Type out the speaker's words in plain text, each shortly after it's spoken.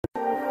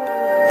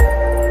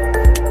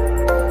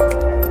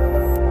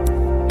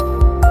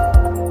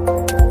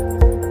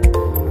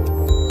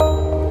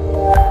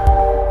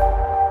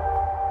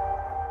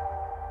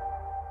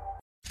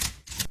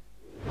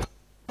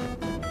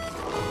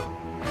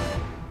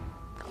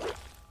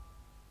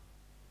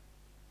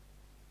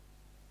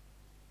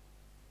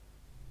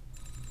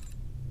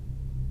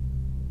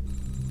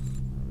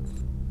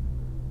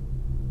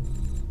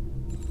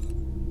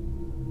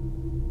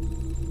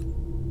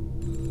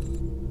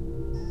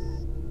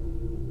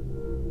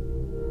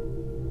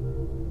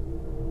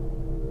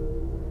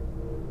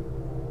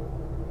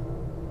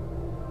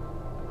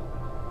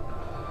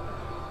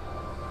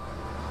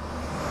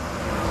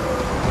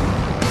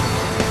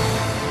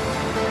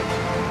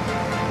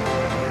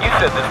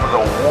was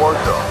a war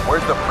zone.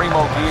 Where's the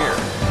primo gear?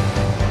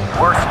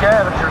 We're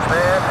scavengers,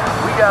 man.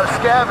 We gotta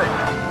scavenge.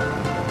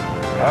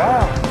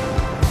 Huh?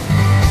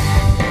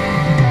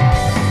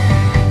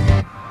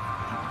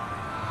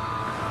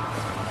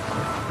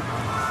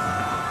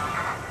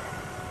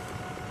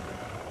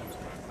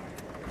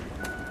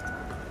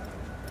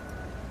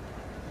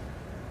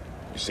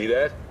 You see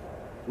that?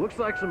 Looks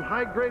like some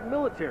high-grade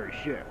military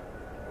shit.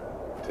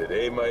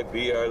 Today might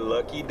be our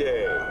lucky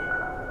day.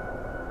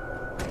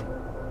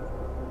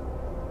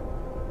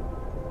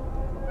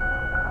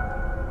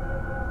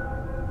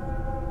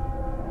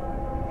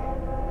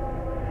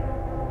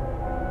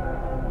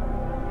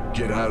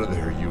 Get out of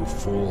there, you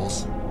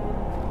fools.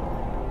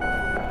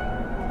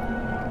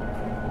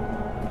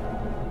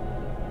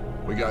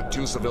 We got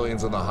 2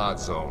 civilians in the hot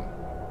zone.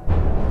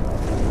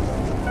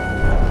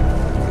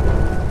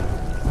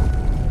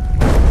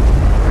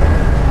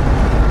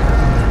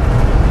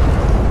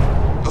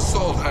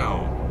 Assault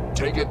hound,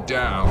 take it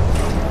down.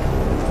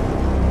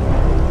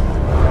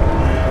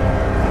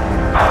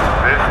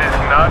 This is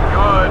not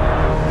good.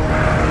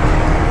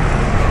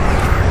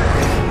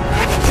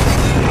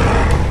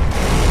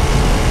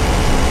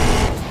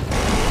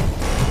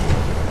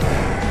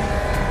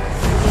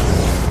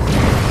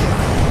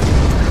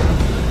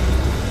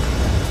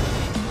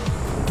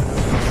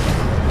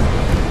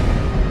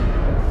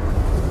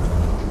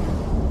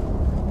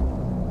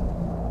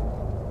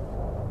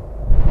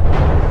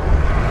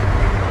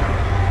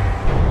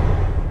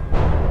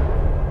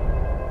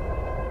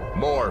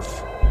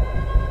 Morph.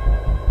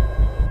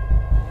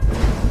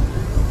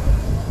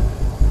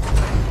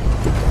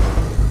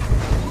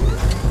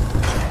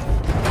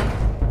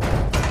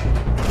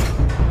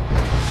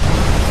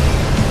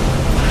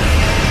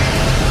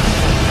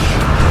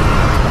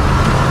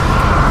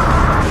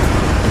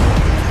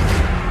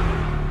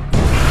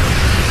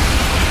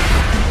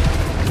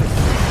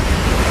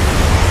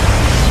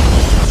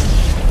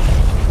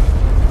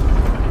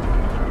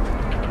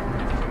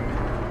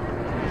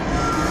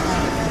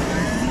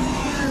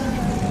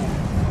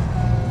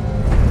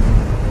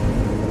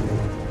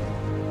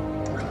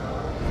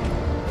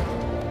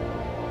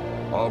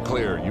 All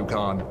clear,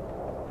 Yukon.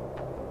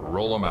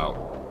 Roll them out.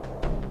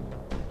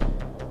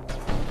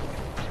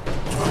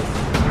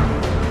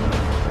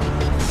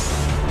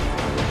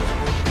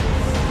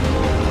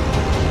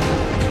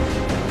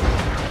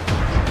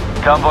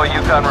 Convoy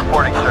Yukon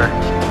reporting, sir.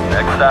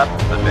 Next stop,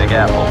 the Big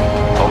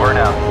Apple. Over and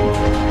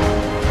out.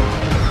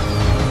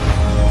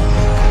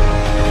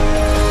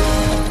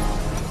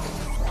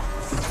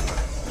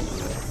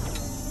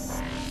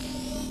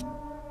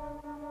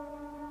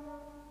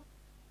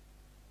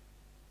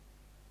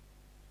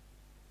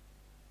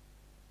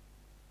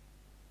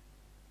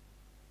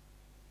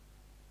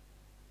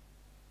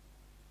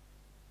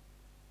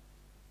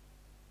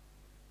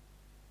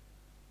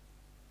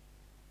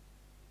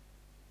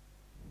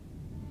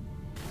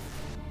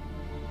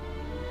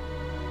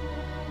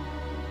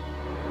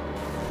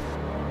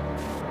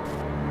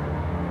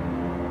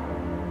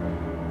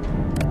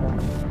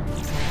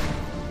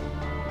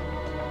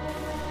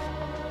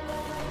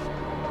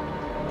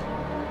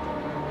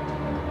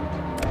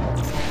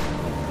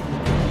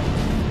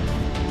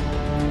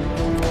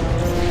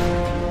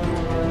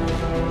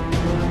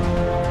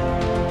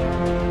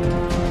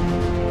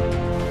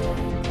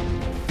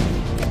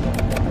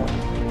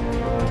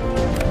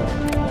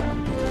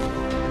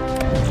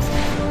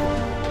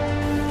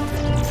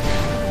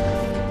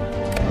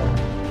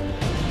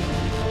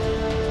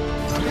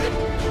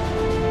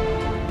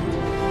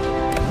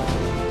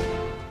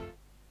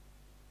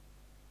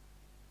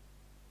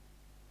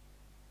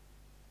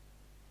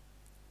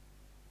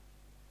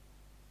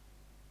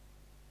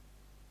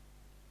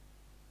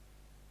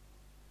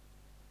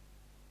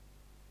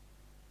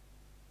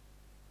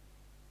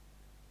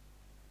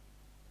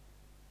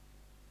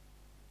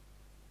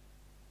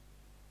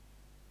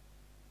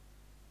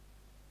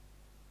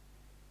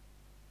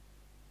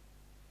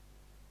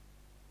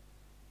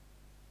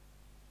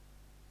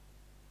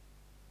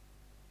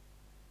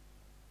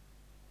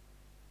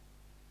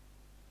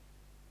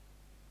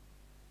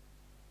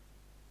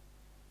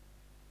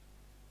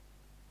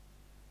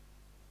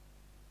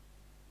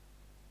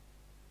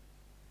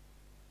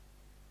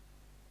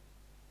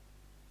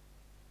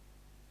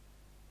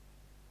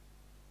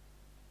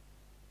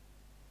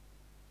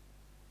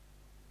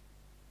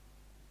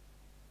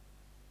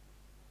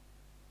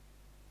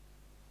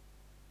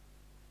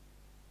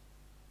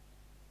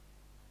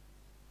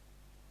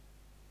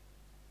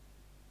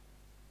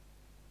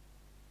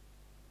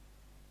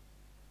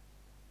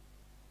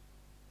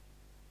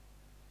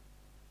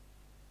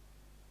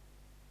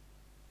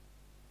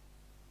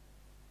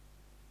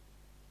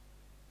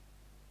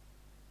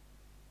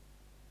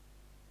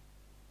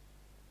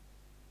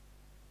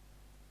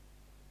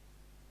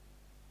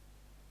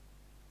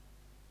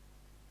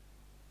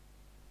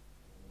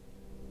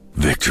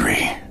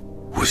 Victory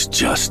was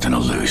just an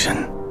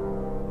illusion.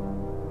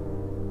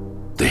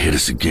 They hit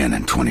us again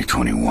in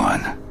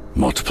 2021,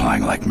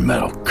 multiplying like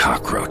metal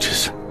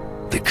cockroaches.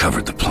 They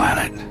covered the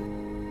planet.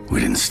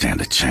 We didn't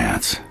stand a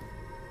chance.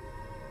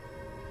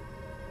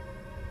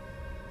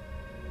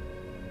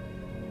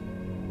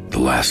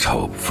 last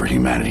hope for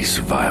humanity's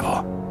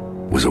survival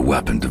was a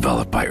weapon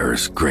developed by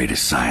Earth's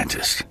greatest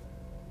scientist,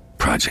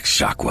 Project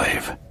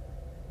Shockwave.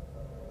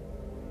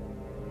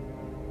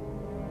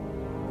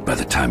 By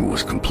the time it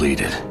was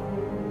completed,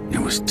 it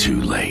was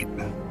too late.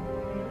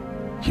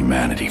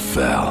 Humanity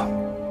fell,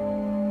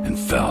 and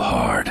fell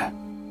hard.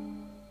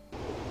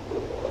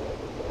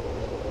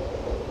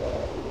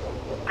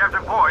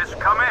 Captain Boyce,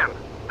 come in.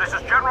 This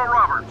is General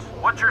Roberts.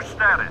 What's your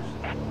status?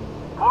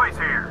 Boyce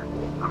here.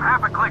 I'm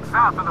half a click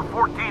south of the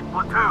 14th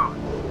platoon.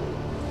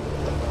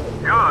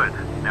 Good.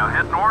 Now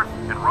head north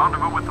and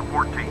rendezvous with the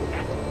 14th.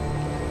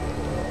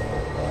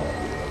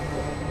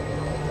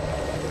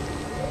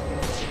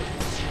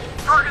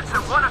 Target's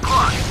at 1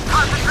 o'clock.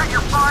 Concentrate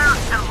your fire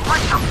and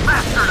light the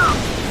bastard up.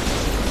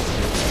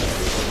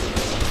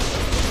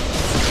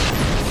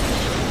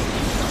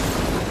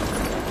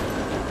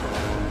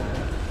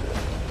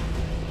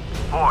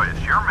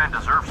 Boys, your men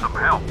deserve some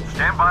help.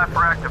 Stand by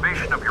for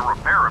activation of your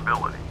repair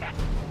ability.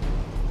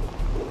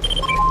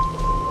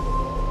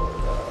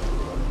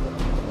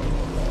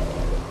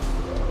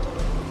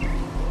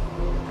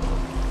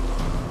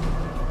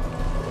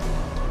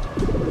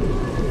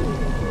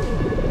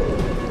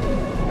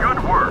 Good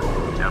work.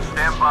 Now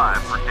stand by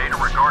for data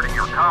regarding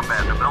your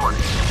combat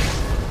ability.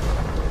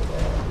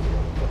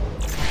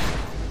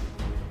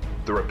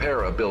 The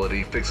repair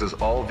ability fixes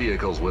all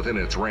vehicles within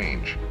its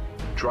range.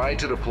 Try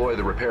to deploy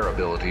the repair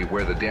ability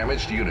where the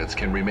damaged units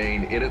can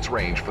remain in its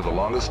range for the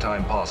longest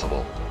time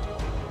possible.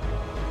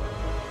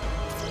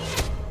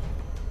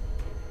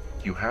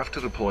 You have to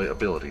deploy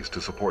abilities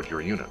to support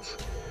your units.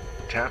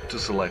 Tap to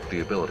select the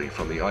ability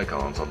from the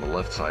icons on the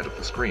left side of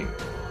the screen.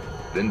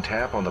 Then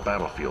tap on the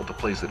battlefield to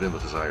place it in the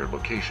desired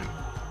location.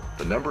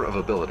 The number of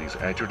abilities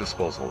at your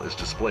disposal is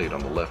displayed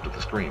on the left of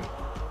the screen.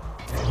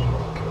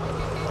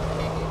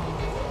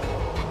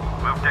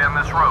 Move down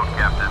this road,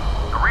 Captain.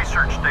 The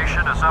research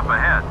station is up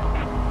ahead.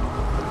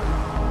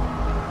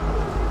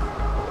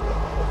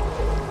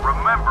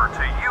 Remember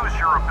to use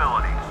your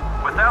abilities.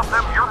 Without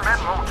them, your men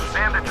won't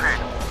stand a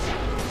chance.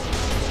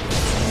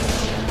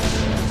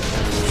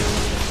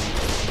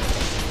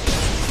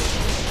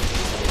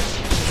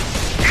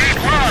 Keep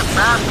run,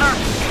 master!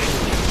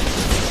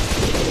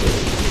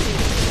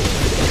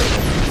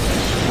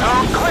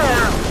 Zone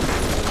clear.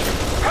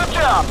 Good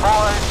job,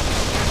 boys.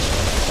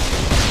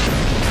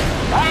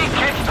 We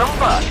kicked some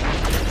butt.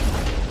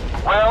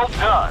 Well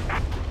done.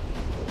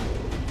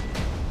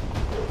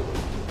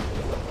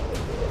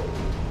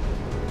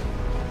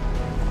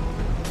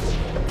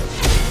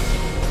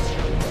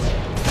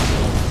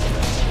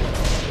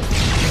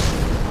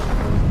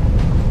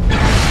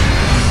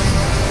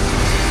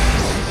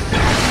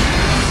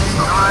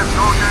 Alright,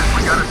 soldiers,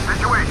 we got a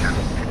situation.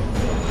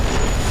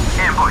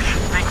 Ambush.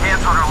 Take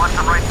hands on our left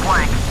and right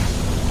flank.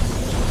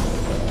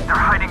 They're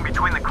hiding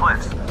between the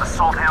cliffs.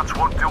 Assault hounds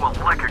won't do a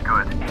lick of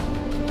good.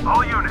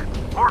 All units,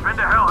 morph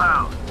into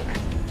hellhounds.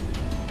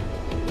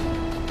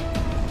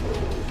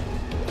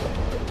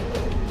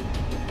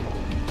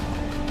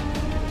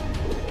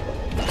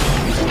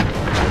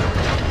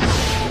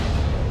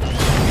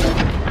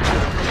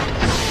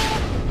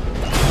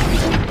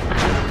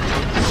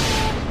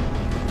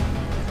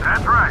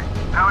 That's right.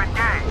 Now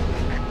engage.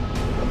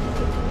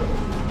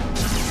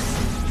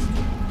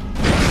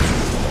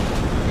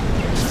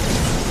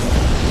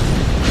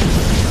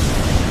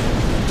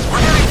 We're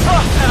getting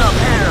busted up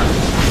here!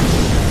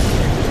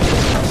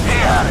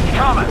 Yeah, it's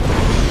coming!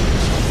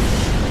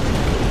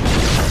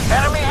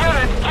 Enemy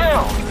unit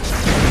killed!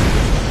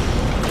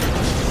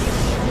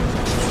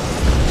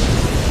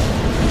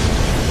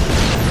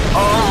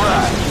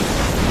 Alright.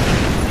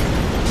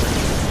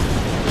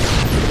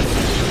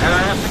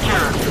 Area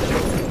secured.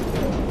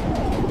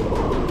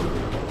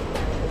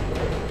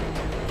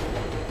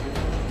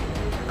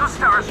 Those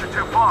towers are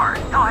too far.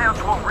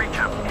 Hellhounds won't reach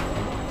them.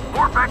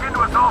 Morph back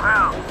into assault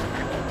hounds.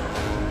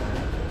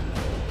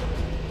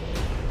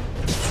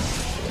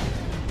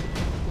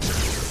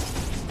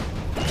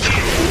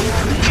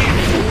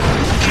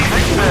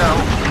 Big Bill,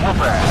 we're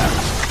bad.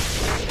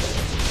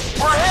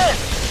 We're hit!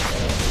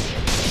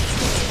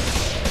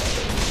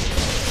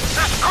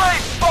 This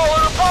crate's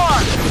falling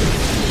apart!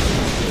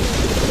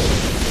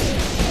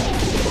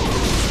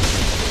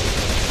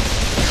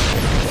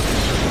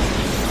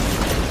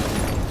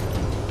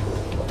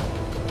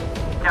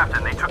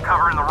 Captain, they took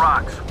cover in the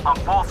rocks, on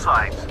both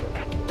sides.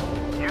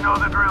 You know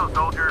the drill,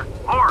 soldier.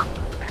 Morph!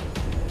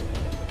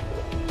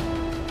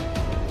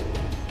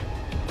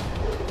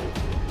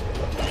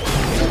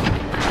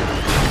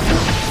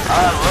 I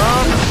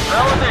love the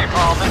smell of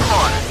napalm in the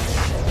morning.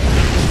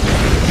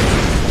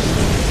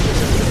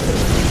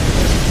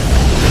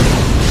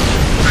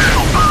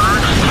 Metal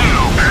birds, you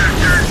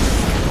bastard!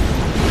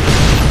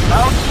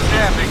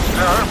 Outstanding,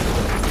 sir.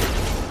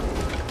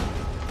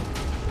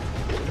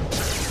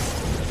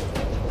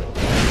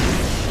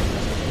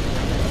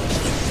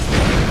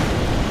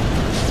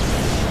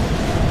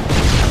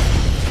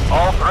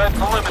 All threats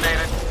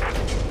eliminated.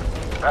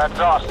 That's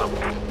awesome.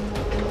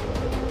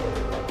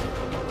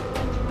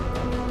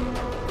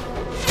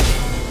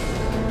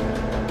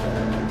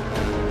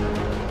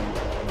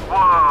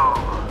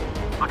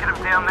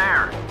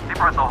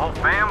 got the whole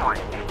family.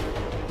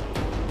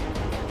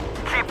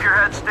 Keep your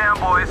heads down,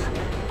 boys.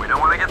 We don't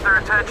want to get their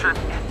attention.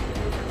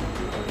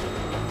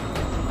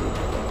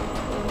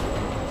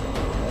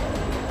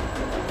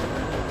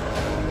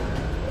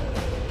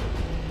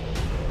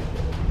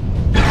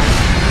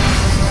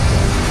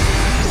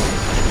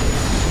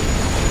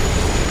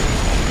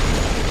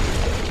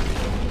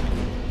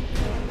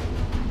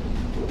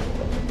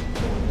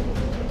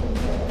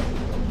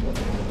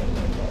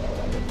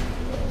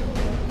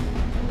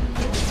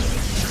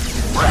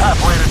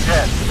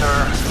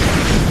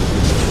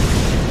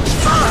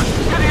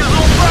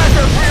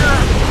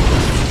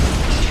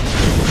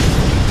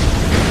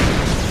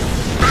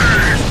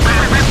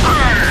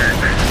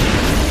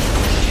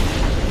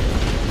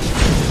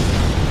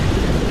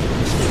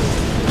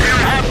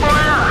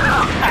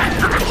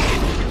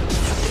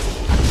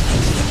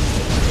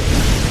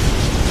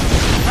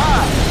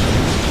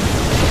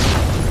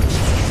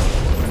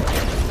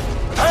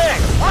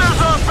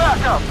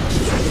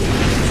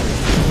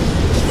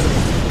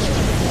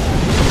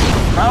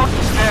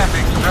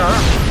 Outstanding, sir.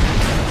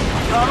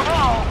 We got them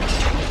all.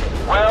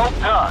 Well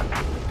done.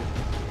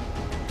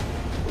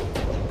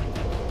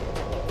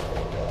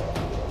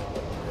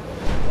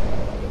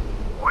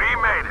 We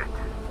made it.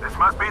 This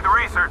must be the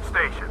research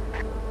station.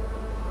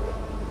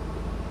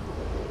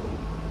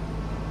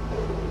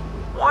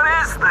 What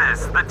is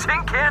this? The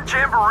Tin Can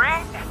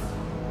Jamboree?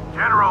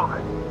 General,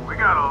 we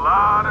got a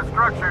lot of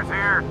structures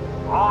here,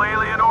 all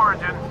alien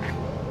origin.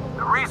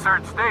 The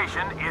research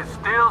station is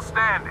still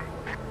standing.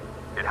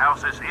 It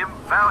houses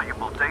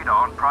invaluable data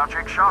on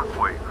Project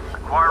Shockwave.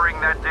 Acquiring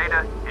that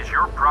data is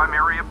your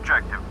primary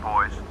objective,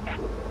 boys.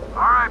 All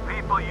right,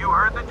 people, you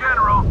heard the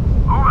General.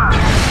 Move out.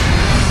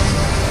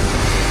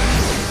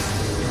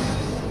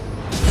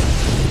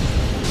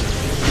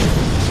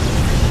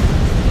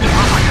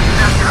 Looks like a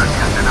death trap,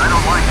 Captain. I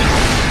don't like it.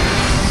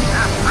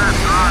 Death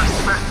traps are our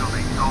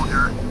specialty,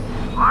 soldier.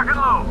 Lock and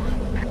load.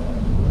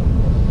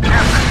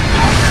 Captain,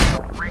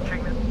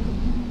 reaching this.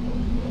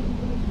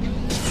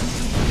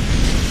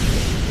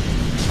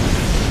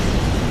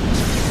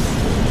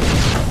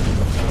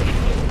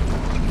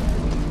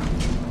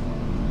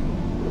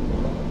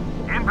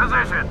 In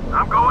position.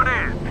 I'm going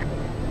in.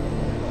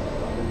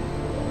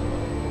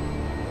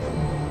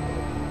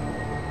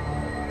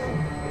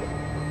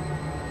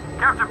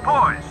 Captain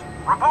Poise,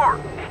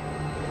 report.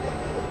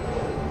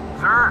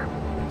 Sir,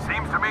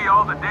 seems to me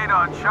all the data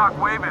on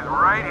Shockwave is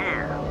right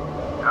here.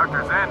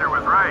 Dr. Xander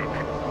was right.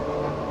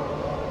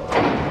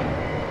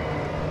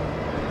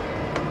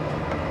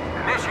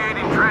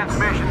 Initiating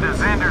transmission to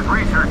Xander's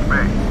research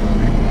base.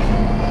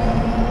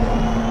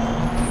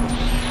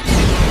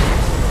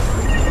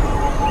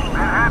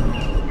 Manhattan,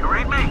 you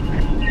read me?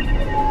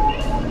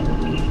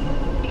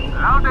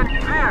 Loud and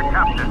clear,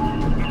 Captain.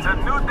 It's a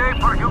new day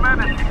for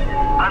humanity.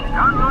 I'm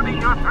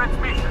downloading your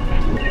transmission.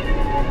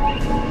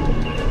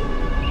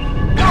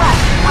 Whoa!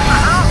 What the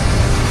hell?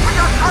 We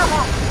got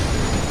trouble!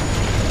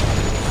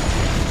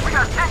 We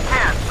got tin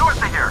cans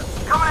north of here.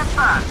 Coming in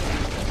fast.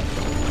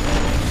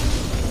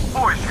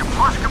 Boys, you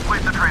must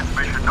complete the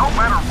transmission no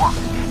matter what.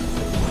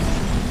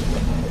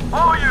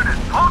 All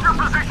units, hold your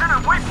position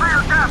and wait for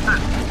your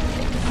captain.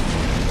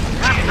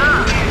 Yes,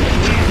 sir.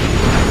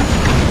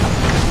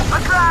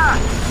 Attack!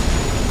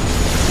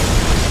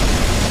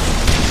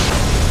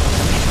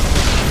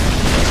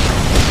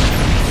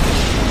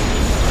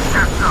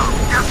 Get some!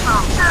 Get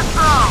some! Get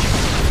some!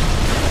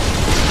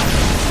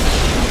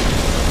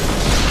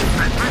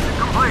 Transmission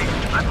complete.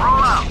 Let's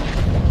roll out.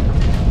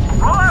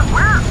 Roll out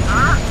where,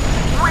 sir?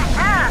 We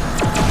can!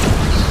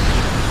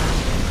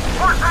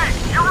 14!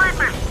 You read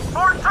me!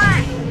 14!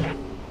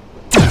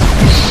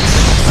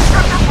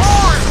 Captain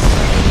Boyd!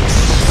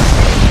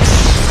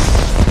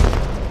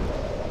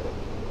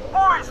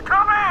 Boys,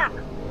 come in!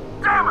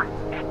 Damn it!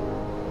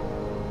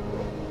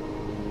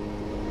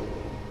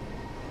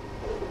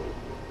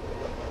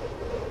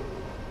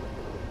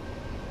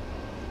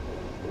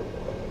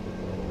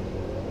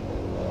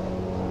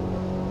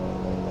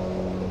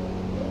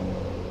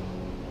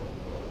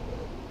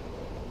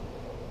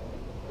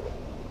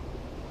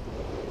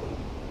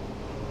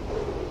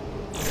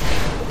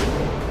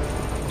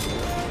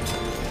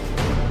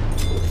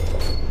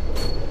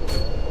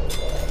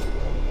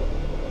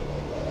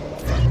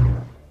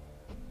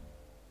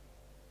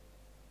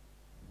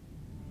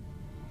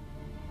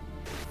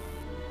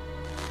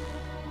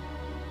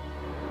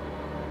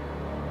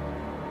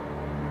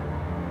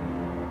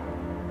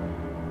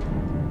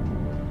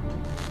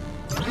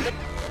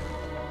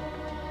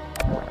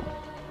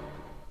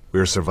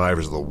 We're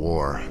survivors of the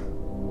war.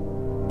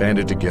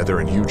 Banded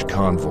together in huge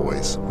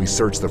convoys, we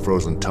search the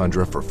frozen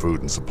tundra for food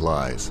and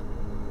supplies.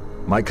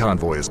 My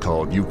convoy is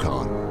called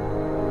Yukon.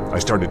 I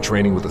started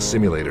training with a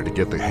simulator to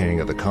get the hang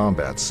of the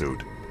combat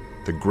suit,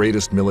 the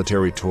greatest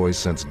military toy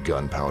since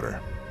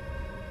gunpowder.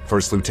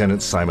 First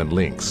Lieutenant Simon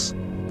Lynx,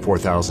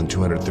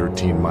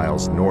 4,213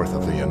 miles north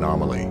of the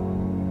Anomaly.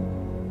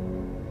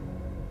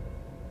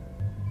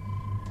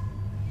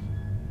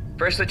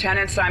 First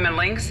Lieutenant Simon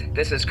Lynx,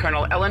 this is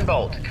Colonel Ellen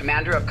Bolt,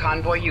 commander of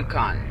Convoy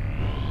Yukon.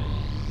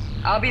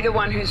 I'll be the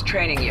one who's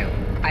training you.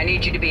 I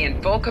need you to be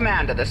in full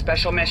command of the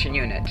Special Mission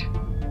Unit.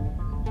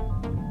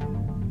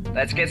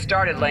 Let's get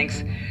started,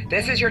 Lynx.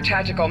 This is your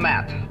tactical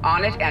map.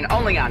 On it, and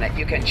only on it,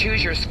 you can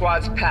choose your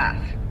squad's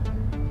path.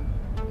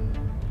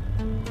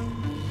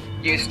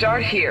 You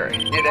start here,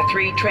 near the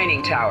 3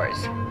 training towers.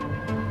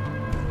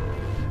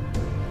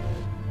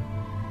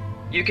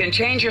 You can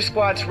change your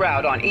squad's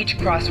route on each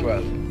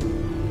crossroad.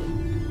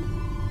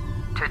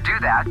 To do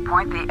that,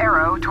 point the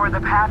arrow toward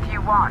the path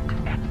you want.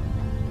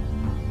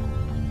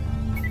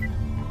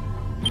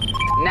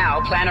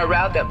 Now plan a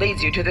route that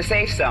leads you to the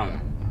safe zone.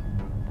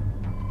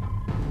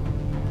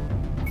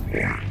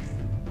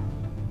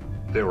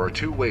 There are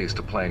 2 ways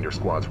to plan your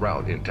squad's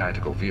route in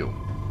tactical view.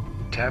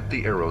 Tap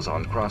the arrows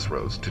on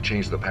crossroads to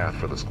change the path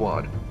for the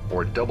squad,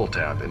 or double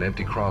tap an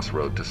empty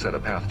crossroad to set a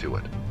path to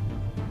it.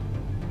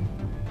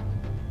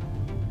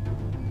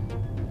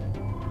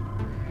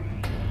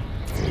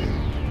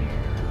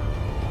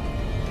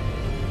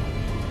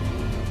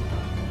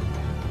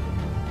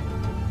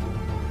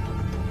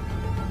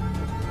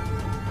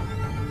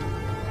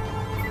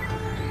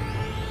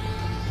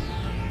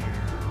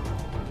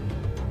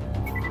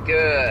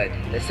 Good.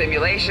 The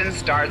simulation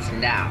starts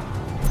now.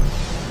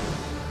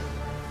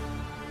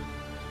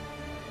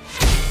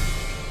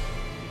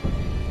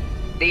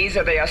 These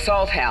are the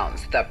assault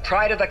hounds, the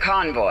pride of the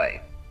convoy.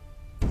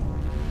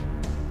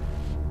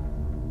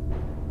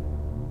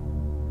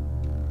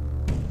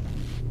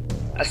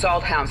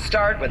 Assault hounds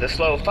start with a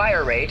slow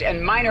fire rate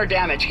and minor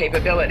damage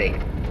capability.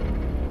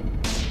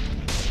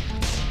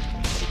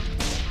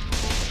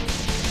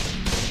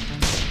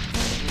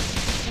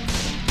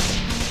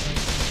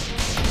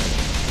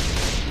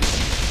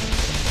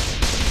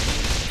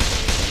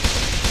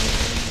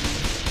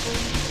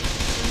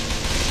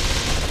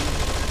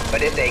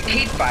 But if they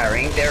keep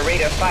firing, their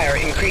rate of fire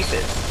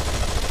increases.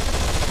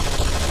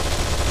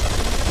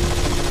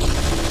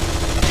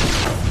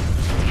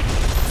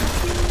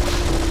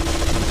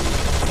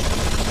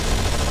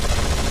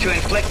 To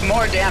inflict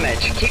more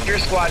damage, keep your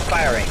squad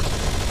firing.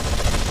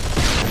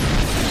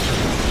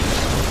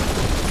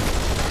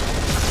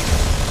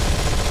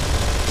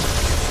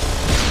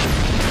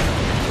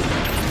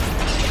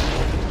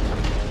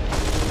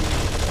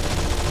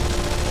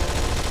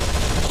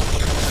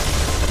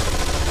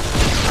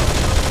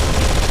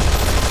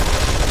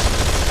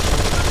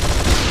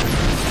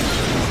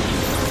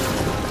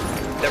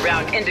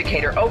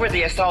 Indicator over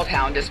the assault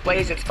hound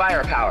displays its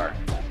firepower.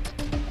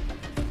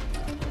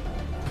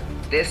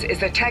 This is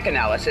the tech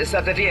analysis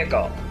of the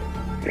vehicle.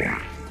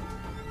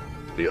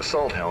 The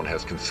assault hound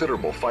has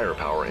considerable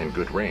firepower in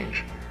good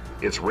range.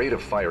 Its rate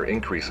of fire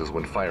increases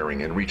when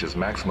firing and reaches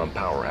maximum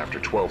power after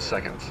 12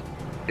 seconds.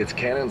 Its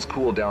cannons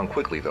cool down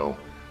quickly though,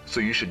 so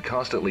you should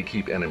constantly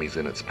keep enemies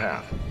in its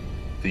path.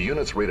 The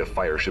unit's rate of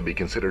fire should be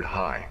considered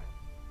high.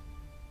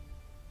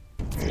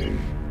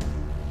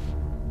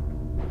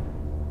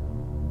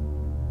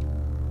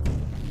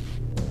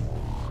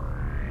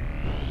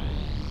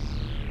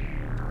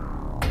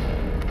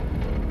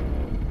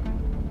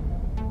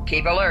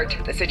 Keep alert,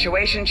 the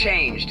situation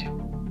changed.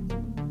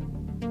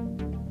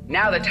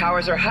 Now the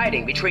towers are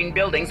hiding between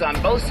buildings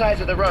on both sides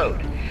of the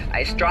road.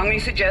 I strongly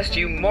suggest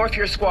you morph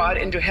your squad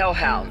into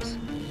hellhounds.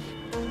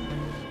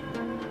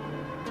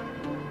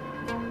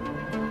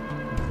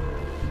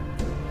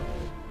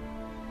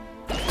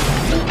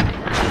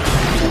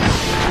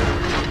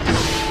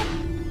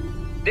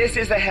 This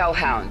is the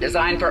Hellhound,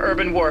 designed for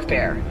urban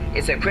warfare.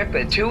 It's equipped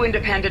with 2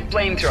 independent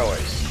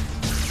flamethrowers.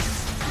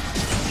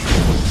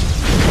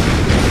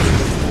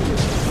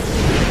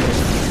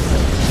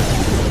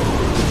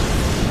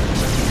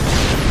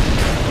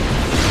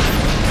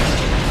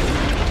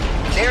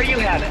 There you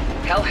have it.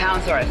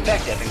 Hellhounds are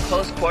effective in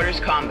close quarters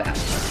combat.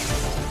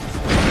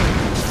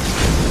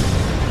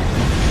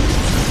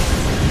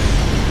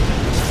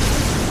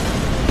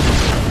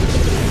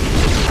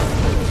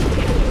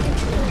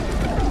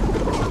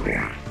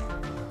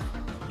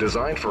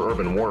 Designed for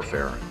urban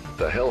warfare,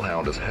 the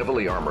Hellhound is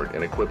heavily armored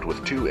and equipped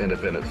with 2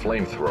 independent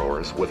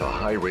flamethrowers with a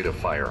high rate of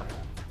fire.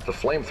 The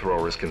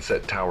flamethrowers can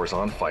set towers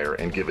on fire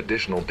and give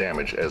additional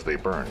damage as they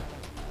burn.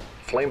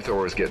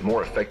 Flamethrowers get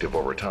more effective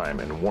over time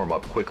and warm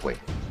up quickly.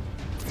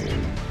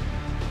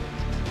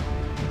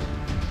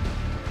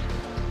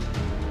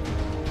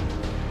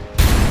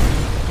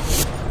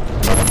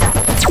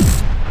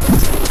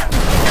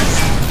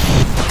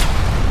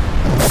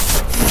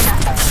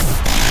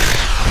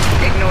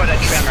 Ignore the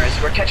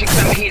tremors. We're catching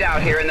some heat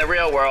out here in the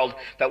real world,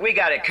 but we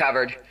got it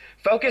covered.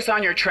 Focus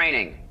on your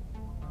training.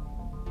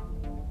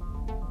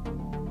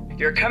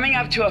 You're coming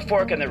up to a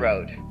fork in the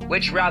road.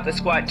 Which route the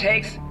squad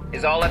takes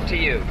is all up to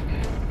you.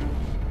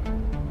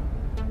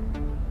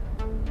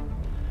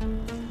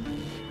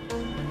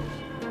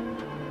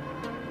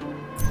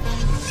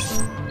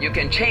 You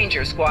can change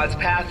your squad's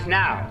path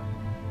now.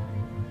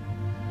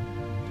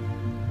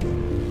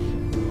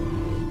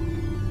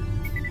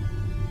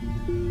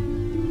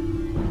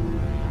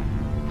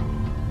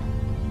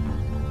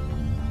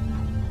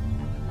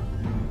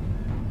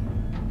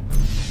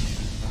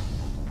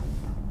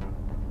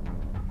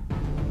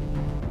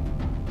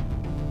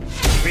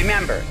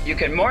 Remember, you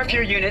can morph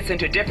your units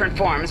into different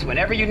forms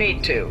whenever you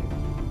need to.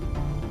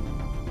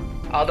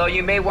 Although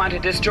you may want to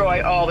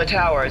destroy all the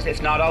towers,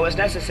 it's not always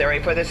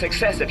necessary for the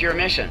success of your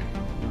mission.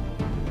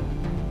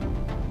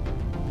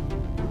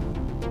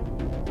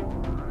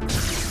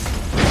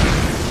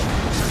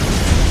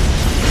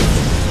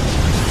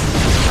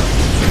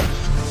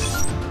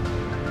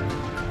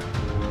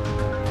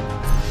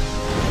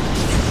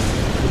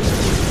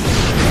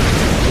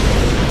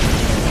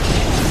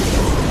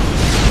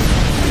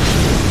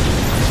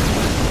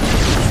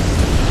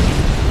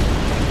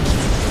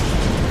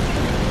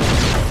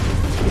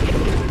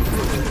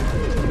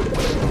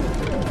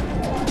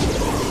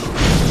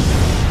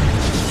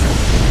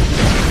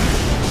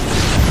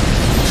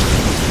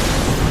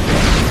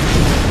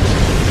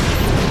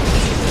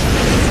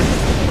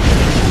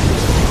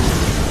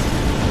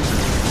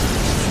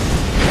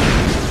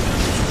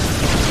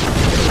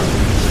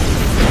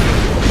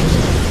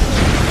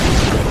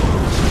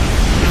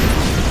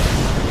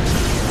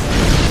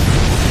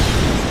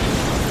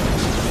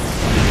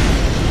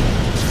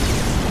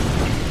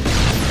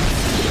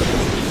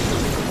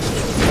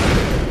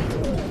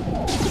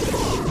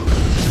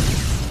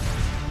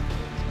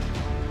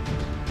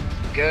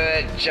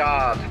 Good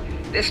job.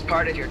 This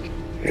part of your...